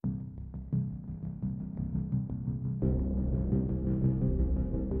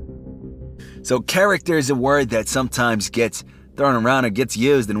So character is a word that sometimes gets thrown around or gets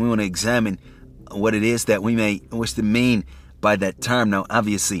used, and we want to examine what it is that we may wish to mean by that term. Now,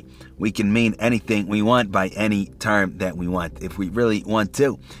 obviously, we can mean anything we want by any term that we want. If we really want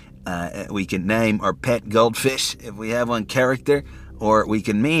to, we can name our pet goldfish if we have one character, or we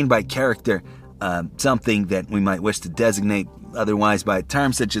can mean by character something that we might wish to designate otherwise by a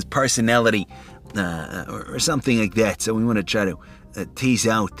term such as personality or something like that. So we want to try to tease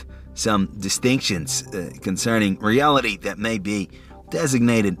out some distinctions concerning reality that may be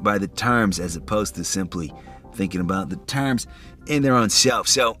designated by the terms as opposed to simply thinking about the terms in their own self.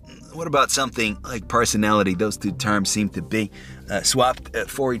 So what about something like personality? Those two terms seem to be swapped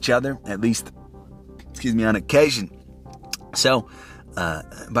for each other, at least, on occasion. So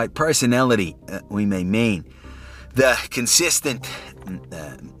by personality, we may mean the consistent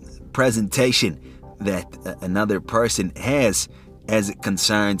presentation that another person has as it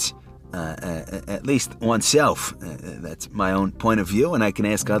concerns at least oneself. That's my own point of view, and I can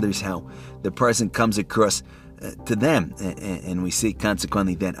ask others how the person comes across to them. And we see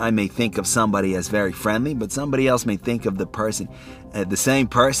consequently that I may think of somebody as very friendly, but somebody else may think of the same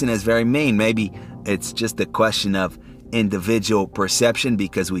person as very mean. Maybe it's just a question of individual perception,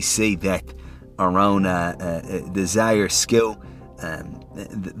 because we see that our own desire, skill,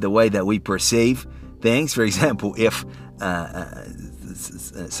 the way that we perceive things. For example, if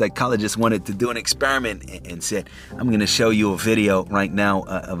psychologists wanted to do an experiment and said, I'm going to show you a video right now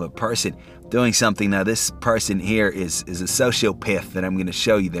of a person doing something. Now, this person here is a sociopath that I'm going to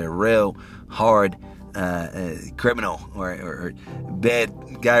show you. They're a real hard criminal or bad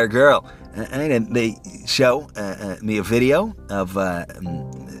guy or girl. And they show me a video of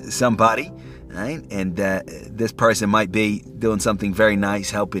somebody, right? And this person might be doing something very nice,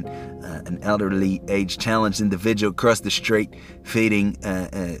 helping an elderly, age-challenged individual across the street, feeding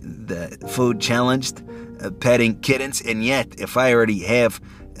the food-challenged, petting kittens. And yet, if I already have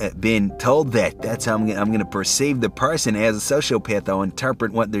been told that's how I'm going to perceive the person as a sociopath, I'll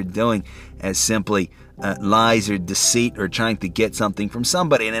interpret what they're doing as simply lies or deceit or trying to get something from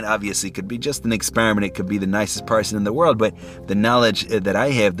somebody. And it obviously could be just an experiment. It could be the nicest person in the world, but the knowledge that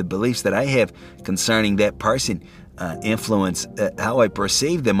I have, the beliefs that I have concerning that person influence how I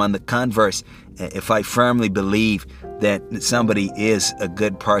perceive them. On the converse, if I firmly believe that somebody is a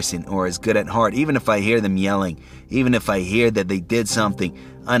good person or is good at heart, even if I hear them yelling, even if I hear that they did something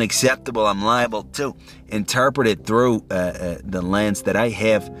unacceptable, I'm liable to interpret it through the lens that I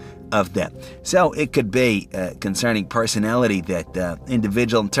have of them. So it could be concerning personality that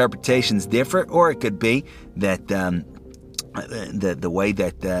individual interpretations differ, or it could be that the way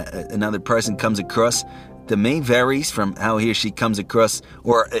that another person comes across to me varies from how he or she comes across,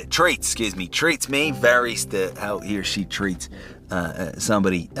 or treats me varies to how he or she treats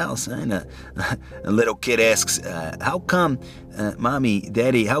somebody else. And a little kid asks, how come, Mommy,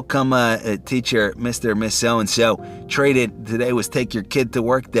 Daddy, how come teacher, Mr. or Miss So-and-so treated, today was take your kid to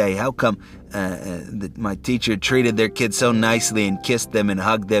work day, how come my teacher treated their kid so nicely and kissed them and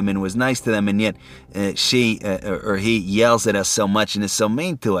hugged them and was nice to them, and yet she or he yells at us so much and is so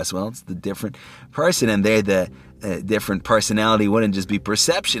mean to us? Well, it's the different person, and they're the different personality wouldn't just be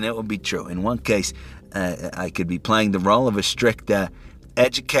perception, it would be true. In one case, I could be playing the role of a strict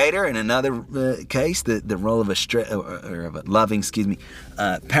educator. In another case, the role of a strict or of a loving,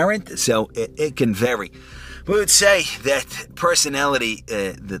 parent. So it can vary. We would say that personality,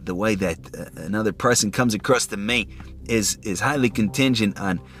 the way that another person comes across to me, is highly contingent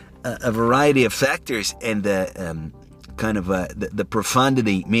on a variety of factors, and the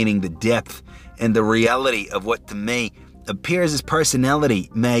profundity, meaning the depth and the reality of what to me appears as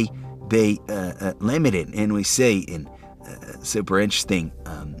personality may be limited. And we see in super interesting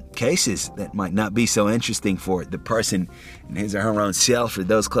cases that might not be so interesting for the person in his or her own self, or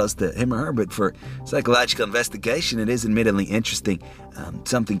those close to him or her, but for psychological investigation, it is admittedly interesting.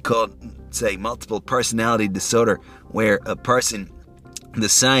 Something called, say, multiple personality disorder, where a person, the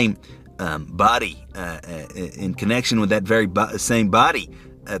same body, in connection with that very same body,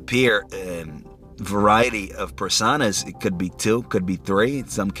 appear variety of personas. It could be 2, could be 3, in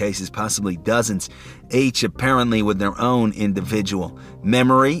some cases possibly dozens, each apparently with their own individual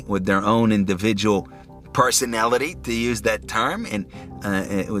memory, with their own individual personality, to use that term, and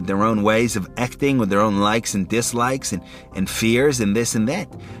with their own ways of acting, with their own likes and dislikes and fears and this and that.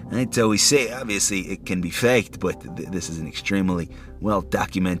 Right? So we say, obviously, it can be faked, but this is an extremely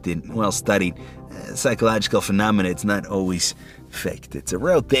well-documented, well-studied psychological phenomenon. It's not always faked. It's a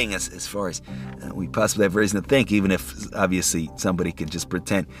real thing as far as we possibly have reason to think, even if obviously somebody could just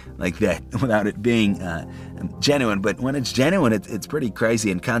pretend like that without it being genuine. But when it's genuine, it's pretty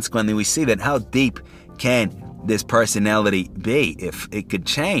crazy, and consequently we see that how deep can this personality be if it could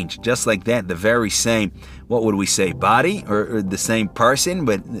change just like that, the very same, what would we say, body, or the same person,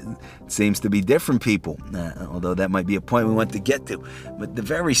 but it seems to be different people, although that might be a point we want to get to, but the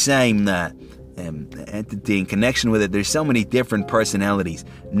very same entity in connection with it. There's so many different personalities,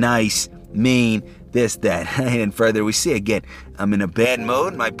 nice, mean, this, that, and further we see again, I'm in a bad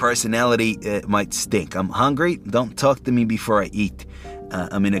mood, my personality might stink. I'm hungry, don't talk to me before I eat.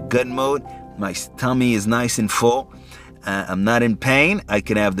 I'm in a good mood, my tummy is nice and full. I'm not in pain, I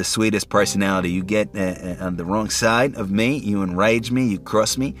can have the sweetest personality. You get on the wrong side of me, you enrage me, you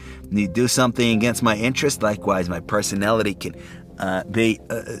cross me, you do something against my interest, likewise my personality can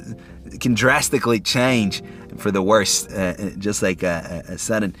can drastically change for the worse, just like a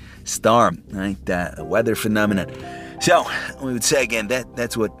sudden storm, right? A weather phenomenon. So we would say again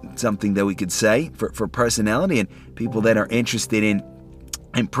that's something that we could say for personality, and people that are interested in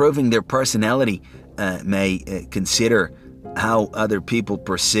improving their personality may consider how other people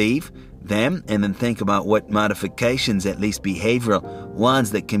perceive them, and then think about what modifications, at least behavioral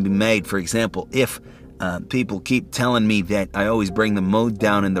ones, that can be made. For example, if people keep telling me that I always bring the mood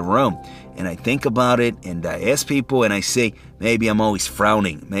down in the room, and I think about it, and I ask people, and I say, maybe I'm always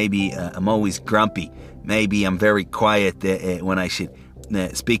frowning, maybe I'm always grumpy, maybe I'm very quiet when I should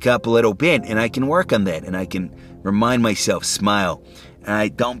speak up a little bit, and I can work on that, and I can remind myself, smile,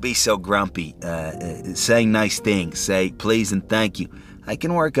 don't be so grumpy, say nice things, say please and thank you. I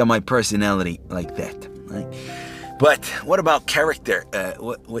can work on my personality like that, right? But what about character?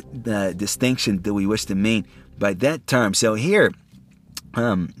 What distinction do we wish to mean by that term? So here,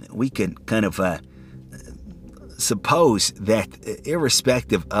 we can kind of suppose that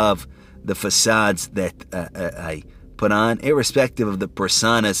irrespective of the facades that I put on, irrespective of the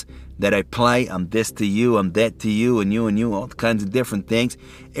personas that I play, I'm this to you, I'm that to you, and you, all kinds of different things,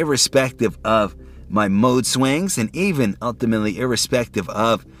 irrespective of my mood swings, and even ultimately irrespective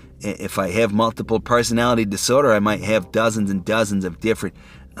of if I have multiple personality disorder, I might have dozens and dozens of different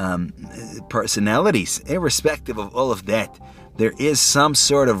personalities. Irrespective of all of that, there is some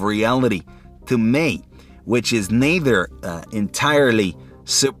sort of reality to me, which is neither entirely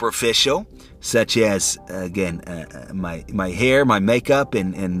superficial, such as, again, my hair, my makeup,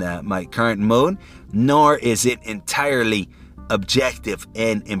 and my current mood, nor is it entirely objective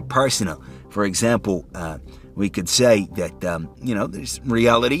and impersonal. For example, we could say that, there's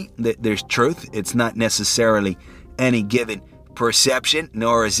reality, that there's truth. It's not necessarily any given perception,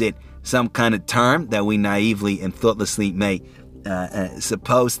 nor is it some kind of term that we naively and thoughtlessly may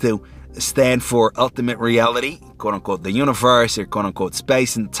suppose to stand for ultimate reality, quote-unquote the universe, or quote-unquote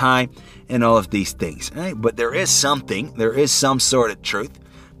space and time, and all of these things. Right? But there is something, there is some sort of truth,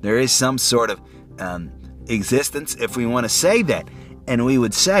 there is some sort of existence, if we want to say that. And we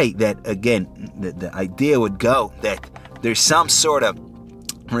would say that, again, the idea would go that there's some sort of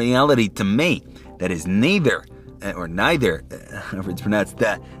reality to me that is neither, or neither, however it's pronounced,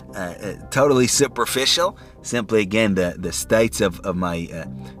 totally superficial, simply, again, the states of my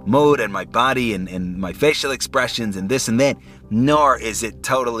mood and my body and my facial expressions and this and that, nor is it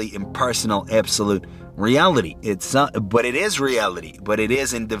totally impersonal, absolute reality. But it is reality, but it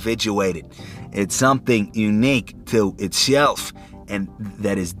is individuated. It's something unique to itself, and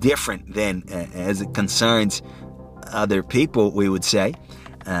that is different than as it concerns other people, we would say,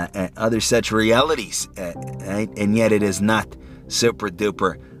 other such realities, right? And yet it is not super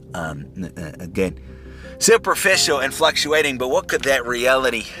duper, again, superficial and fluctuating. But what could that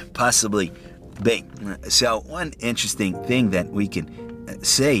reality possibly be? So one interesting thing that we can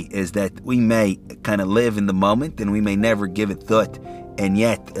say is that we may kind of live in the moment, and we may never give it thought, and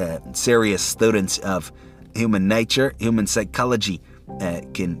yet serious students of human nature, human psychology,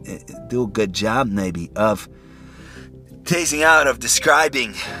 can do a good job maybe of teasing out, of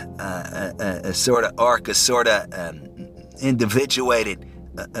describing a sort of arc, a sort of individuated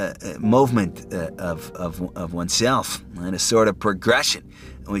movement of oneself, and a sort of progression.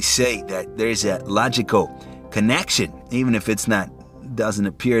 And we say that there's a logical connection, even if it's doesn't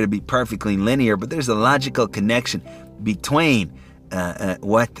appear to be perfectly linear, but there's a logical connection between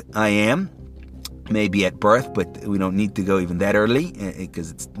what I am, maybe at birth, but we don't need to go even that early,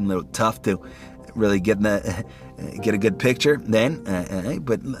 because it's a little tough to really get a good picture then.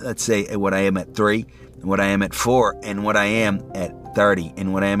 But let's say what I am at 3, and what I am at 4, and what I am at 30,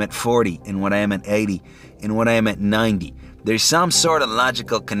 and what I am at 40, and what I am at 80, and what I am at 90. There's some sort of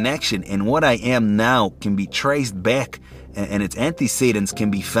logical connection, and what I am now can be traced back, and its antecedents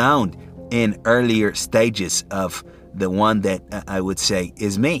can be found in earlier stages of the one that I would say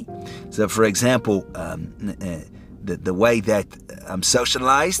is me. So, for example, the way that I'm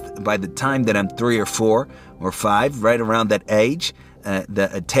socialized by the time that I'm 3 or 4 or 5, right around that age, the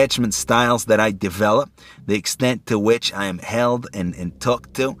attachment styles that I develop, the extent to which I am held and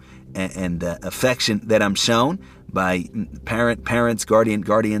talked to, and the affection that I'm shown by parents,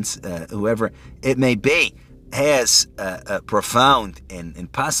 guardians, whoever it may be, has a profound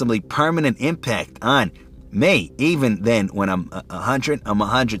and possibly permanent impact on me. Even then, when I'm 100, I'm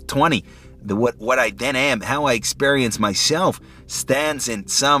 120. What I then am, how I experience myself, stands in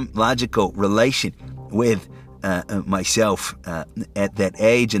some logical relation with myself at that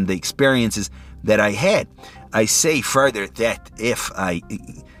age and the experiences that I had. I say further that if I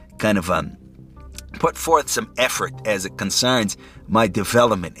kind of put forth some effort as it concerns my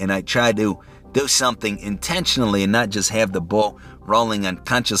development, and I try to do something intentionally and not just have the ball rolling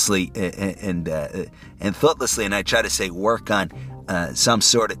unconsciously and thoughtlessly, and I try to say work on some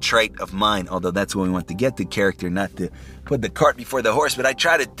sort of trait of mine, although that's what we want to get to character, not to put the cart before the horse, but I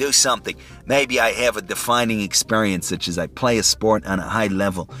try to do something. Maybe I have a defining experience, such as I play a sport on a high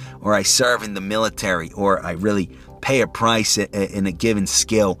level, or I serve in the military, or I really pay a price in a given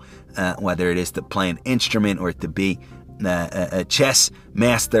skill, whether it is to play an instrument or to be a chess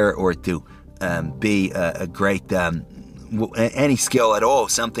master or to be a great any skill at all,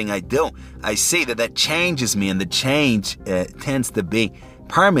 something I do. I see that changes me, and the change tends to be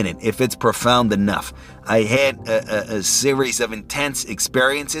permanent if it's profound enough. I had a series of intense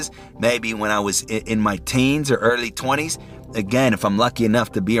experiences, maybe when I was in my teens or early 20s. Again, if I'm lucky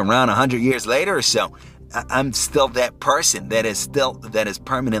enough to be around 100 years later or so, I'm still that person that has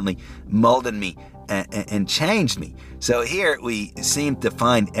permanently molded me and changed me. So here we seem to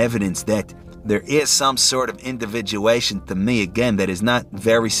find evidence that there is some sort of individuation to me, again, that is not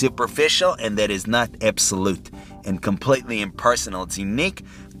very superficial and that is not absolute and completely impersonal. It's unique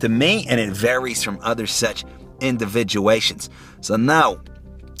to me, and it varies from other such individuations. So now,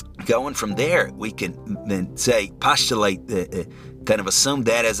 going from there, we can then postulate, kind of assume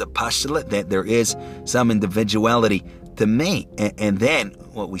that as a postulate, that there is some individuality to me. And then,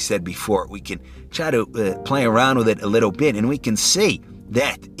 what we said before, we can try to play around with it a little bit, and we can see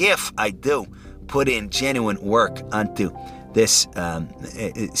that if I do put in genuine work onto this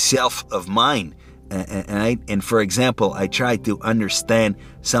self of mine, and for example, I try to understand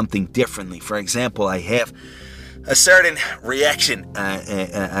something differently. For example, I have a certain reaction,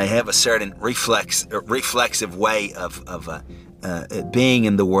 I have a certain reflexive way of being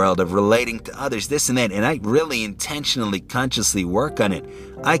in the world, of relating to others, this and that, and I really intentionally, consciously work on it.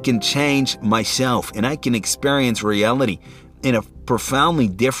 I can change myself, and I can experience reality in a profoundly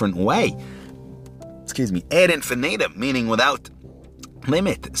different way. Ad infinitum, meaning without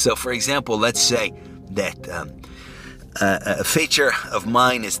limit. So, for example, let's say that a feature of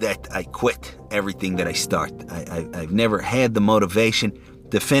mine is that I quit everything that I start. I've never had the motivation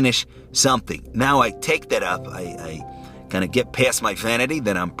to finish something. Now I take that up. I kind of get past my vanity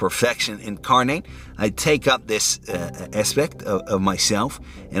that I'm perfection incarnate. I take up this aspect of myself,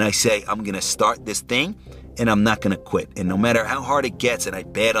 and I say, I'm going to start this thing, and I'm not going to quit. And no matter how hard it gets, and I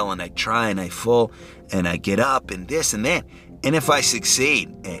battle, and I try, and I fall, and I get up, and this and that. And if I succeed,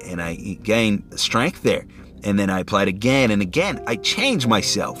 and I gain strength there, and then I apply it again and again, I change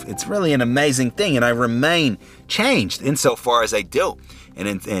myself. It's really an amazing thing, and I remain changed insofar as I do.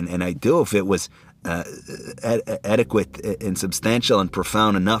 And I do if it was adequate and substantial and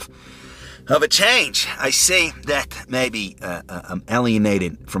profound enough of a change. I see that maybe I'm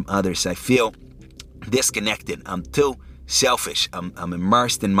alienated from others. I feel disconnected. I'm too selfish. I'm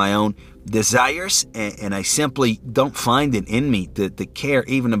immersed in my own desires, and I simply don't find it in me to care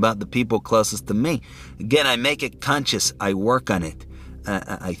even about the people closest to me. Again, I make it conscious. I work on it.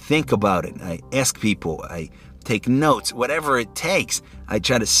 I think about it. I ask people. I take notes. Whatever it takes. I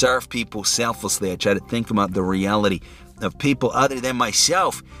try to serve people selflessly. I try to think about the reality of people other than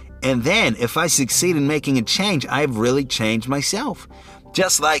myself. And then, if I succeed in making a change, I've really changed myself.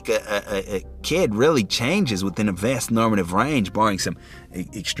 Just like a kid really changes within a vast normative range, barring some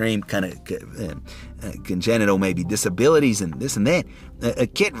extreme kind of congenital maybe disabilities and this and that, a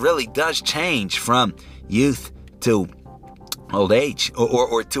kid really does change from youth to old age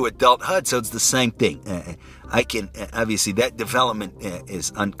or to adulthood. So it's the same thing. I can, obviously that development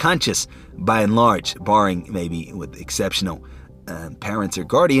is unconscious by and large, barring maybe with exceptional parents or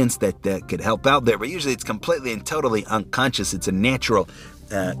guardians that could help out there. But usually it's completely and totally unconscious. It's a natural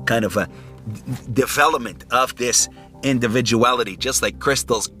kind of a development of this individuality. Just like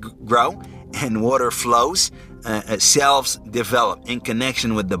crystals grow and water flows, selves develop in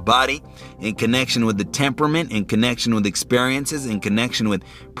connection with the body, in connection with the temperament, in connection with experiences, in connection with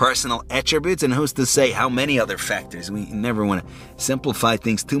personal attributes, and who's to say how many other factors. We never want to simplify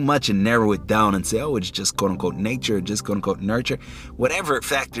things too much and narrow it down and say, oh, it's just quote-unquote nature, just quote-unquote nurture. Whatever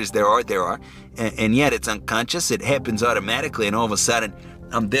factors there are. And yet it's unconscious. It happens automatically, and all of a sudden,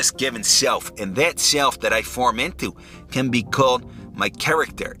 I'm this given self. And that self that I form into can be called my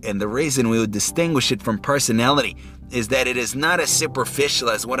character. And the reason we would distinguish it from personality is that it is not as superficial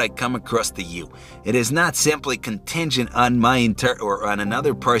as what I come across to you. It is not simply contingent on my or on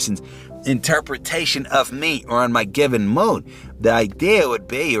another person's interpretation of me or on my given mood. The idea would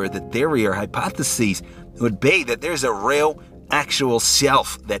be, or the theory or hypothesis would be, that there's a real actual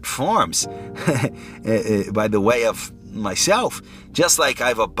self that forms by the way of myself. Just like I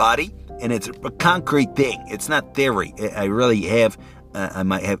have a body, and it's a concrete thing. It's not theory. I really have, I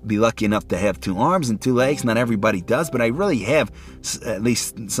might be lucky enough to have 2 arms and 2 legs. Not everybody does, but I really have at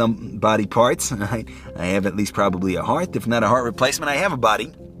least some body parts. I have at least probably a heart. If not a heart replacement, I have a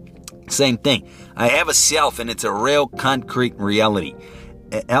body. Same thing. I have a self, and it's a real concrete reality,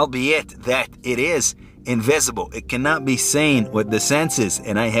 albeit that it is invisible. It cannot be seen with the senses,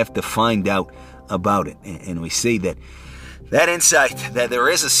 and I have to find out about it. And we see that insight that there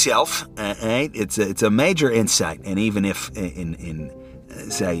is a self, it's a major insight. And even if in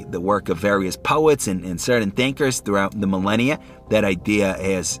say the work of various poets and certain thinkers throughout the millennia, that idea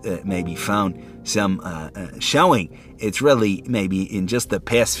has maybe found some showing, it's really maybe in just the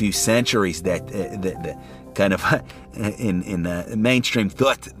past few centuries that the kind of in mainstream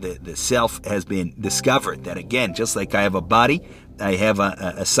thought, the self has been discovered. That again, just like I have a body, I have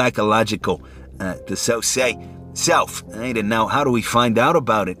a psychological, to so say, self. Right? And now, how do we find out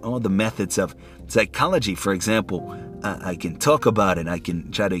about it? All the methods of psychology, for example, I can talk about it. I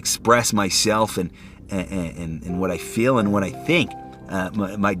can try to express myself and what I feel and what I think.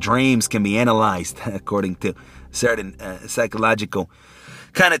 My dreams can be analyzed according to certain psychological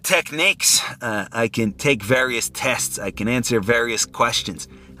kind of techniques. I can take various tests. I can answer various questions.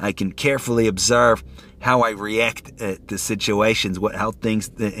 I can carefully observe how I react to situations, how things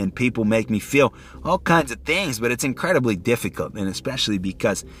and people make me feel, all kinds of things. But it's incredibly difficult, and especially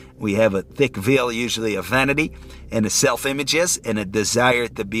because we have a thick veil, usually of vanity and of self-images and a desire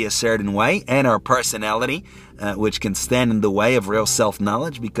to be a certain way, and our personality, which can stand in the way of real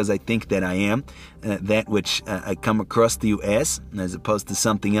self-knowledge, because I think that I am that which I come across to you as opposed to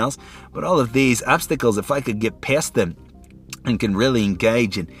something else. But all of these obstacles, if I could get past them and can really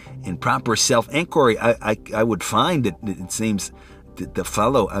engage in proper self-inquiry, I would find that it seems to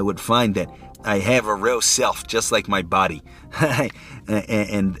follow, I would find that I have a real self, just like my body.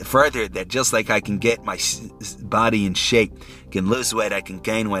 And further, that just like I can get my body in shape, can lose weight, I can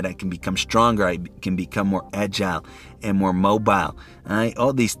gain weight, I can become stronger, I can become more agile and more mobile.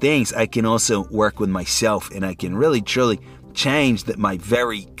 All these things, I can also work with myself, and I can really, truly change my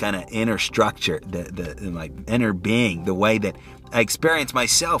very kind of inner structure, my inner being, the way that I experience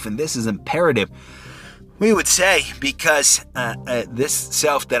myself. And this is imperative, we would say, because this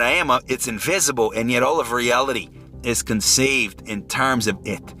self that I am, it's invisible, and yet all of reality is conceived in terms of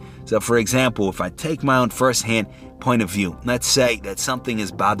it. So, for example, if I take my own first-hand point of view, let's say that something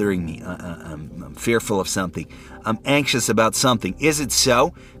is bothering me, I'm fearful of something, I'm anxious about something. Is it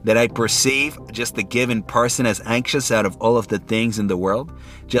so that I perceive just a given person as anxious out of all of the things in the world?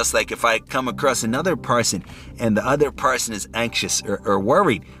 Just like if I come across another person and the other person is anxious or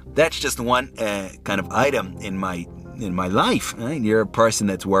worried, that's just one kind of item in my life. Right? You're a person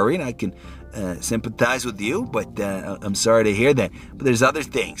that's worried. I can sympathize with you, but I'm sorry to hear that. But there's other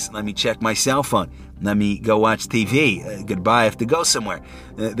things. Let me check my cell phone. Let me go watch TV. Goodbye, I have to go somewhere.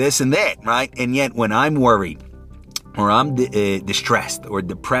 This and that, right? And yet when I'm worried, or I'm distressed or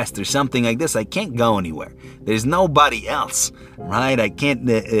depressed or something like this, I can't go anywhere. There's nobody else, right? I can't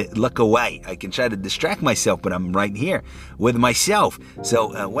look away. I can try to distract myself, but I'm right here with myself.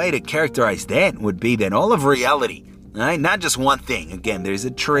 So a way to characterize that would be that all of reality, right? Not just one thing. Again, there's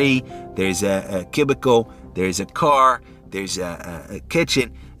a tree, there's a cubicle, there's a car, there's a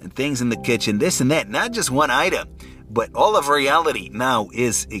kitchen, and things in the kitchen, this and that. Not just one item. But all of reality now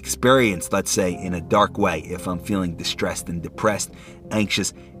is experienced, let's say, in a dark way. If I'm feeling distressed and depressed,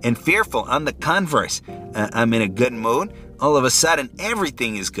 anxious and fearful. On the converse, I'm in a good mood. all of a sudden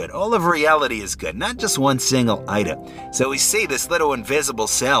everything is good. All of reality is good, not just one single item. So we see this little invisible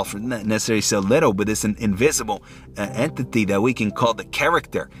self, not necessarily so little, but this invisible entity that we can call the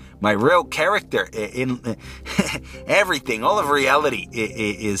character. My real character in everything, all of reality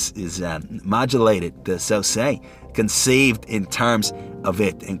is modulated, so say, conceived in terms of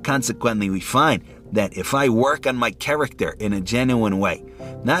it. And consequently, we find that if I work on my character in a genuine way,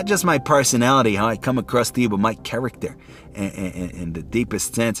 not just my personality, how I come across to you, but my character in the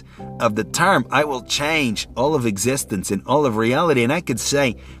deepest sense of the term, I will change all of existence and all of reality. And I could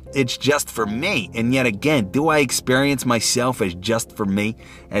say it's just for me. And yet again, do I experience myself as just for me,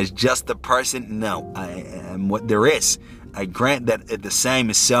 as just a person? No, I am what there is. I grant that the same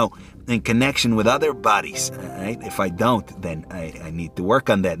is so in connection with other bodies. Right? If I don't, then I need to work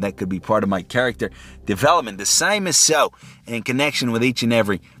on that. That could be part of my character development. The same is so in connection with each and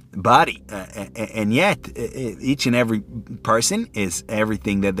every body. And yet, each and every person is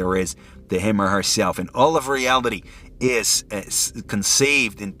everything that there is to him or herself. And all of reality is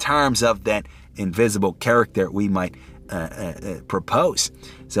conceived in terms of that invisible character we might propose.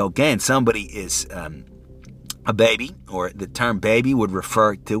 So again, somebody is a baby, or the term baby would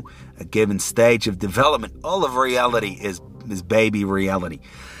refer to a given stage of development. All of reality is baby reality.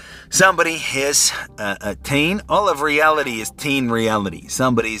 Somebody is a teen. All of reality is teen reality.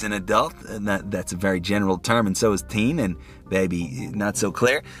 Somebody's an adult, and that's a very general term, and so is teen, and baby, not so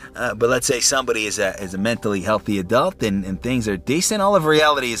clear. But let's say somebody is a mentally healthy adult, and things are decent. All of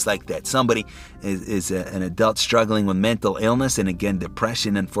reality is like that. Somebody is an adult struggling with mental illness, and again,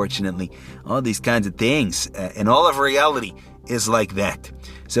 depression, unfortunately, all these kinds of things. And all of reality is like that.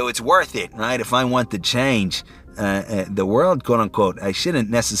 So it's worth it, right? If I want to change the world, quote unquote, I shouldn't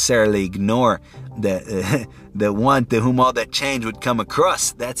necessarily ignore the one to whom all that change would come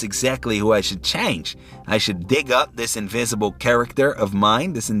across. That's exactly who I should change. I should dig up this invisible character of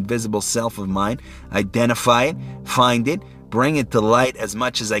mine, this invisible self of mine, identify it, find it, bring it to light as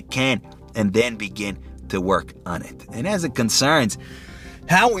much as I can, and then begin to work on it. And as it concerns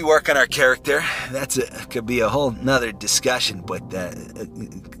how we work on our character, could be a whole nother discussion, but a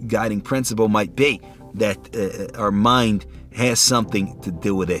guiding principle might be that our mind has something to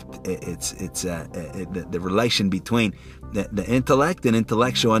do with it. It's the relation between the intellect and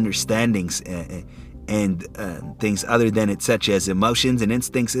intellectual understandings and things other than it, such as emotions and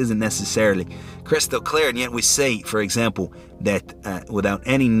instincts, isn't necessarily crystal clear. And yet we say, for example, that without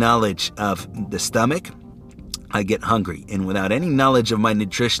any knowledge of the stomach, I get hungry. And without any knowledge of my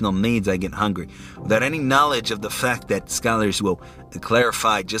nutritional needs, I get hungry. Without any knowledge of the fact that scholars will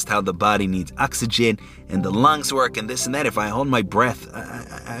clarify just how the body needs oxygen and the lungs work and this and that, if I hold my breath,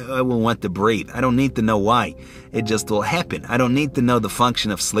 I will want to breathe. I don't need to know why. It just will happen. I don't need to know the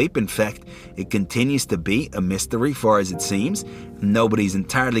function of sleep. In fact, it continues to be a mystery far as it seems. Nobody's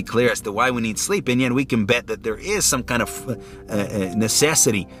entirely clear as to why we need sleep, and yet we can bet that there is some kind of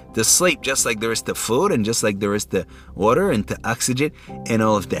necessity to sleep, just like there is to food and just like there is to water and to oxygen and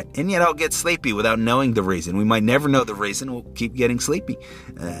all of that. And yet I'll get sleepy without knowing the reason. We might never know the reason. We'll keep getting sleepy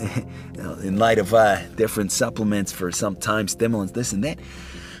in light of different supplements for some time stimulants, this and that.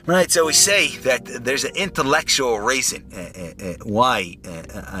 Right, so we say that there's an intellectual reason why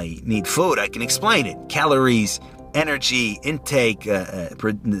I need food. I can explain it. Calories, energy, intake,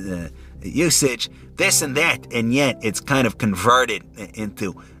 usage, this and that, and yet it's kind of converted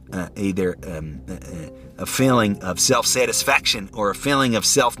into either a feeling of self-satisfaction or a feeling of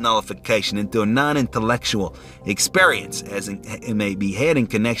self-nullification, into a non-intellectual experience, as it may be had in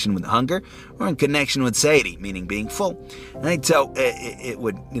connection with hunger or in connection with satiety, meaning being full. Right? So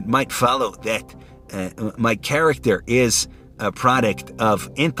it might follow that my character is a product of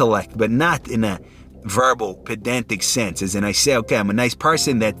intellect, but not in a verbal, pedantic sense, as in I say, okay, I'm a nice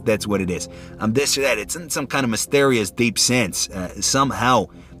person, that's what it is. I'm this or that. It's in some kind of mysterious, deep sense. Somehow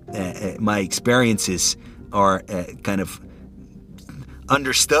my experiences are kind of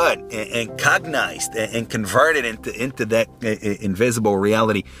understood and cognized and converted into that invisible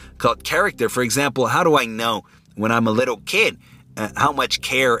reality called character. For example, how do I know when I'm a little kid how much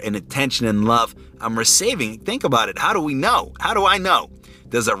care and attention and love I'm receiving? Think about it. How do we know? How do I know?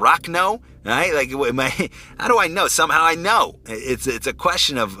 Does a rock know? Right? How do I know? Somehow I know. It's a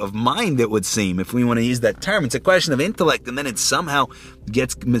question of mind, it would seem, if we want to use that term. It's a question of intellect, and then it somehow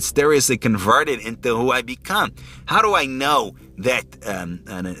gets mysteriously converted into who I become. How do I know that,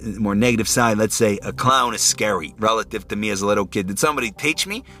 on a more negative side, let's say a clown is scary relative to me as a little kid? Did somebody teach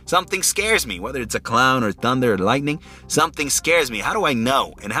me? Something scares me, whether it's a clown or thunder or lightning. Something scares me. How do I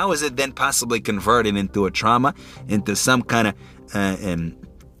know? And how is it then possibly converted into a trauma, into some kind of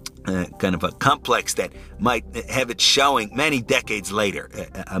kind of a complex that might have it showing many decades later.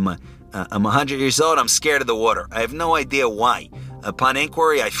 I'm 100 years old. I'm scared of the water. I have no idea why. Upon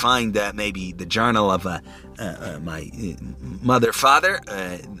inquiry, I find maybe the journal of my mother, father,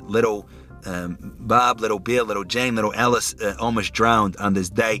 little Bob, little Bill, little Jane, little Ellis, almost drowned on this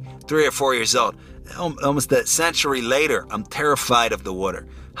day, 3 or 4 years old. Almost a century later, I'm terrified of the water.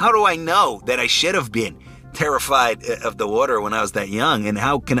 How do I know that I should have been terrified of the water when I was that young, and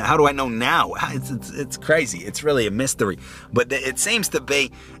how do I know now? It's crazy. It's really a mystery. But it seems to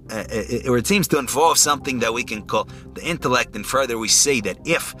be, or it seems to involve something that we can call the intellect. And further, we see that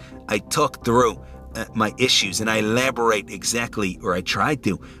if I talk through my issues and I elaborate exactly, or I try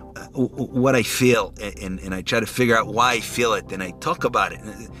to, what I feel, and I try to figure out why I feel it, and I talk about it,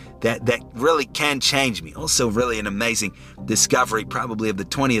 that really can change me. Also, really an amazing discovery, probably of the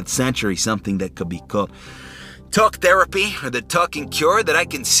 20th century, something that could be called talk therapy, or the talking cure, that I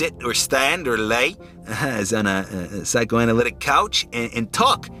can sit or stand or lay as on a psychoanalytic couch and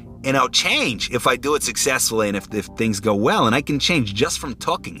talk, and I'll change if I do it successfully and if things go well. And I can change just from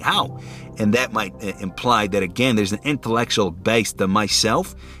talking. How? And that might imply that, again, there's an intellectual base to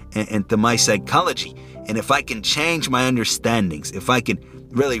myself and to my psychology. And if I can change my understandings, if I can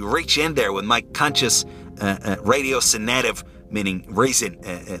really reach in there with my conscious ratiocinative, meaning reason,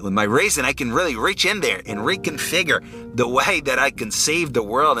 with my reason, I can really reach in there and reconfigure the way that I conceive the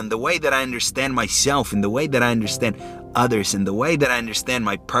world, and the way that I understand myself, and the way that I understand others, and the way that I understand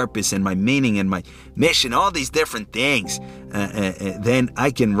my purpose and my meaning and my mission, all these different things, then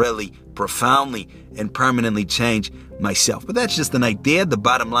I can really profoundly and permanently change myself. But that's just an idea. The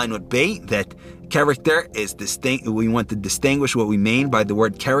bottom line would be that character is distinct. We want to distinguish what we mean by the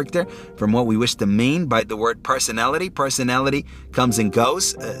word character from what we wish to mean by the word personality. Personality comes and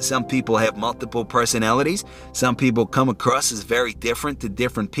goes. Some people have multiple personalities. Some people come across as very different to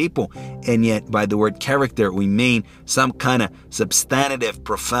different people. And yet, by the word character, we mean some kind of substantive,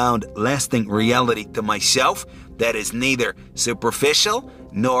 profound, lasting reality to myself that is neither superficial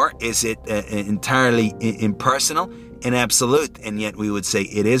nor is it entirely impersonal and absolute. And yet we would say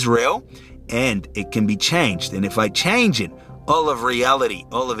it is real, and it can be changed. And if I change it, all of reality,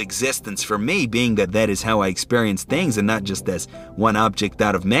 all of existence for me, being that is how I experience things, and not just as one object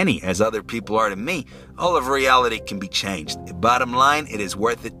out of many, as other people are to me, all of reality can be changed. Bottom line, it is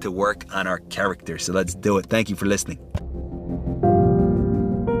worth it to work on our character. So let's do it. Thank you for listening.